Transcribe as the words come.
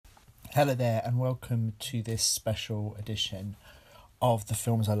Hello there, and welcome to this special edition of the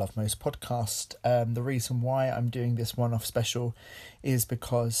Films I Love Most podcast. The reason why I'm doing this one-off special is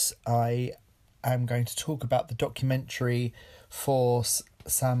because I am going to talk about the documentary for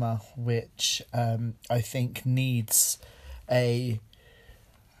Sama, which I think needs a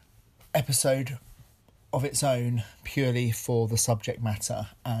episode of its own purely for the subject matter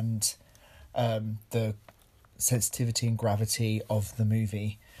and the sensitivity and gravity of the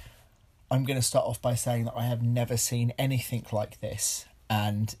movie. I'm going to start off by saying that I have never seen anything like this,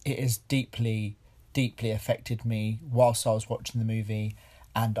 and it has deeply, deeply affected me whilst I was watching the movie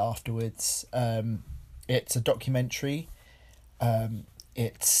and afterwards. It's a documentary.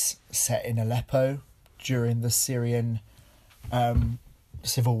 It's set in Aleppo during the Syrian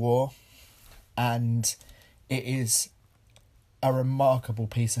civil war, and it is a remarkable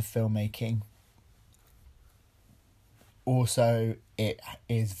piece of filmmaking. Also, it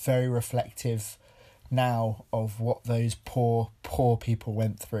is very reflective now of what those poor people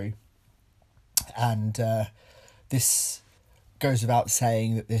went through. And this goes without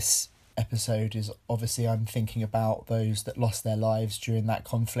saying that this episode is obviously, I'm thinking about those that lost their lives during that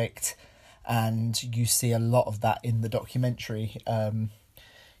conflict. And you see a lot of that in the documentary.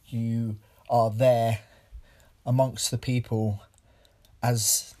 You are there amongst the people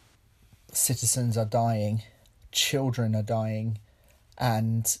as citizens are dying. Children are dying,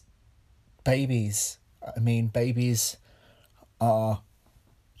 and babies are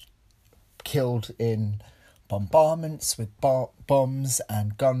killed in bombardments with bombs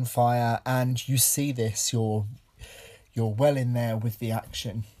and gunfire, and you see this, you're well in there with the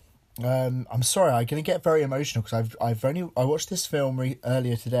action. I'm sorry, I'm going to get very emotional because I watched this film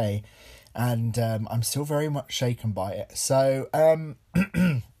earlier today, and I'm still very much shaken by it. So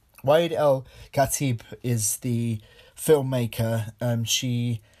Waheed El-Khatib is the filmmaker.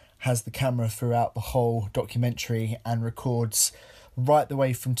 She has the camera throughout the whole documentary and records right the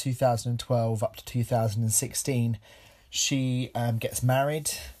way from 2012 up to 2016. She gets married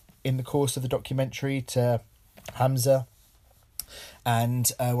in the course of the documentary to Hamza.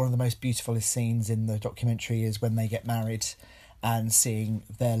 And one of the most beautiful scenes in the documentary is when they get married and seeing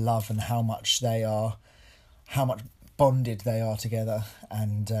their love and how much bonded they are together,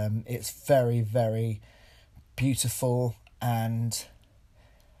 and it's very, very beautiful, and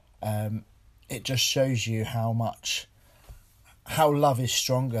it just shows you how love is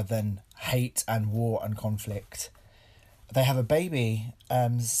stronger than hate and war and conflict. They have a baby,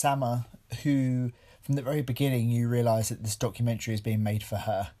 Sama, who from the very beginning you realise that this documentary is being made for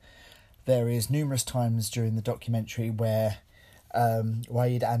her. There is numerous times during the documentary where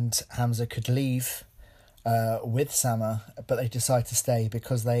Waheed and Hamza could leave with Sama, but they decide to stay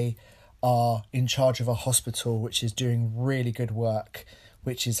because they are in charge of a hospital which is doing really good work,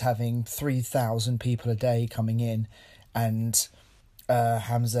 which is having 3,000 people a day coming in, and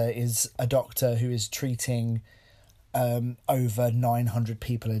Hamza is a doctor who is treating over 900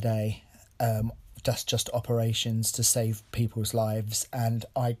 people a day, just operations to save people's lives. And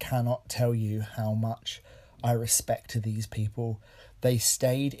I cannot tell you how much I respect these people. They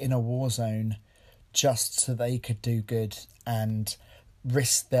stayed in a war zone just so they could do good and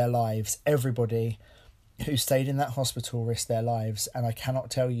risk their lives. Everybody who stayed in that hospital risked their lives, and I cannot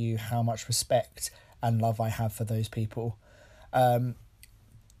tell you how much respect and love I have for those people.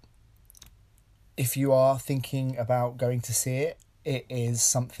 If you are thinking about going to see it, it is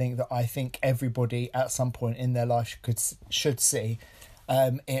something that I think everybody at some point in their life should see.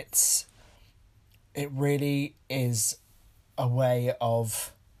 It really is a way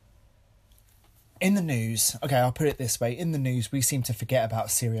of... In the news, okay, I'll put it this way. In the news, we seem to forget about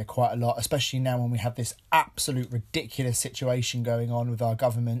Syria quite a lot, especially now when we have this absolute ridiculous situation going on with our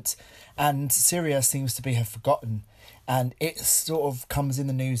government. And Syria seems to have forgotten. And it sort of comes in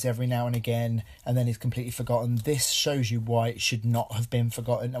the news every now and again, and then is completely forgotten. This shows you why it should not have been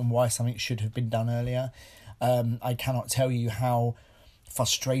forgotten and why something should have been done earlier. I cannot tell you how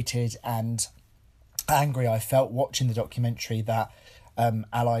frustrated and angry I felt watching the documentary that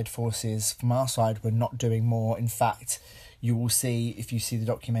Allied forces from our side were not doing more. In fact, you will see, if you see the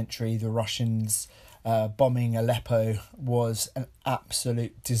documentary, the Russians bombing Aleppo was an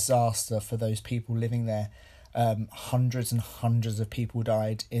absolute disaster for those people living there. Hundreds and hundreds of people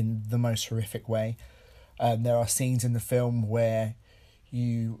died in the most horrific way. There are scenes in the film where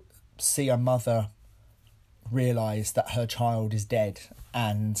you see a mother realise that her child is dead,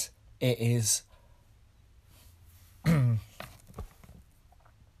 and it is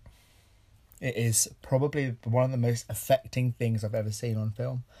it is probably one of the most affecting things I've ever seen on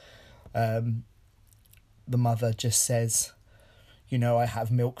film. The mother just says, you know, I have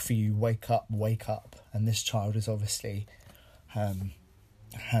milk for you, wake up, wake up. And this child is obviously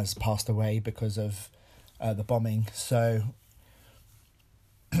has passed away because of the bombing. So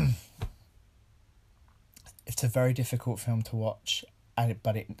it's a very difficult film to watch,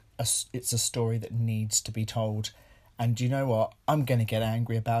 but it's a story that needs to be told. And you know what? I'm going to get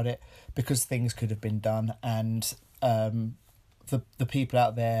angry about it because things could have been done, and the people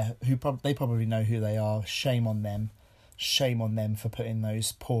out there they probably know who they are. Shame on them. Shame on them for putting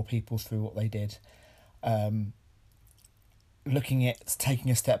those poor people through what they did. Taking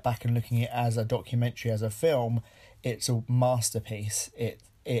a step back and looking at it as a documentary, as a film, it's a masterpiece. It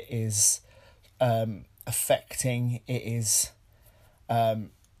is affecting. It is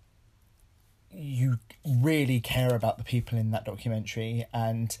you really care about the people in that documentary,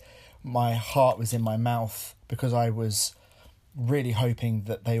 and my heart was in my mouth because I was really hoping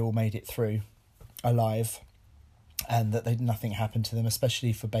that they all made it through alive and that nothing happened to them,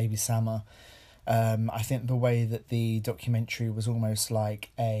 especially for baby Sama. I think the way that the documentary was almost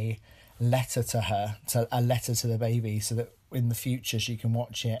like a letter to her, a letter to the baby, so that in the future she can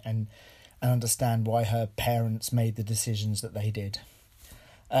watch it and understand why her parents made the decisions that they did.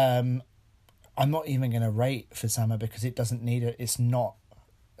 I'm not even going to rate for Sama because it doesn't need it. It's not.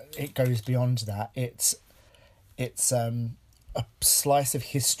 It goes beyond that. It's a slice of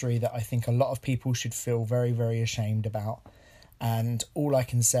history that I think a lot of people should feel very, very ashamed about. And all I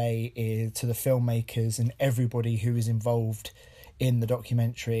can say is to the filmmakers and everybody who is involved in the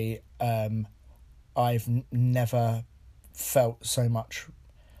documentary, I've never felt so much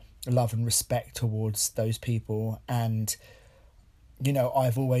love and respect towards those people. And, you know,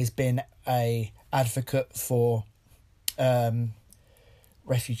 I've always been a advocate for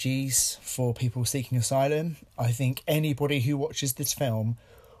refugees, for people seeking asylum. I think anybody who watches this film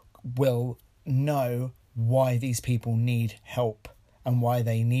will know why these people need help and why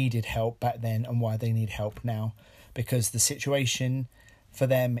they needed help back then and why they need help now, because the situation for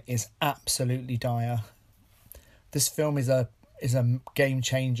them is absolutely dire. This film is a game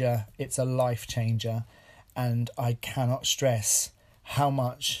changer. It's a life changer, and I cannot stress how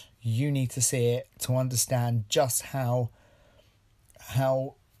much you need to see it to understand just how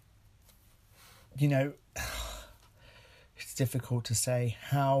you know, it's difficult to say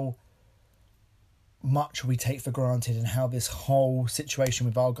how much we take for granted and how this whole situation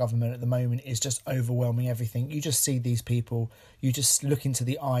with our government at the moment is just overwhelming everything. You just see these people, you just look into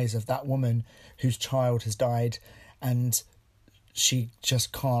the eyes of that woman whose child has died and she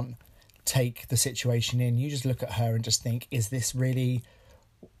just can't take the situation in. You just look at her and just think, is this really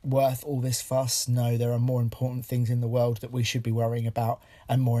worth all this fuss? No, there are more important things in the world that we should be worrying about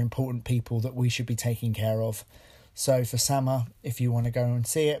and more important people that we should be taking care of. So for Sama, if you want to go and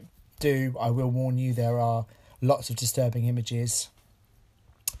see it, do. I will warn you, there are lots of disturbing images,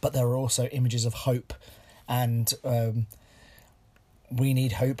 but there are also images of hope, and we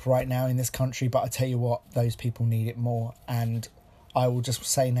need hope right now in this country, but I tell you what, those people need it more. And I will just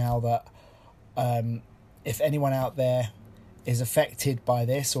say now that if anyone out there is affected by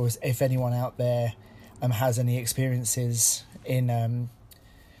this, or if anyone out there has any experiences in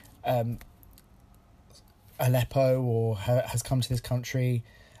Aleppo or has come to this country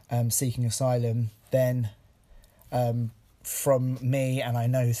seeking asylum, then from me, and I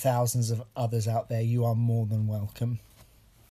know thousands of others out there, you are more than welcome.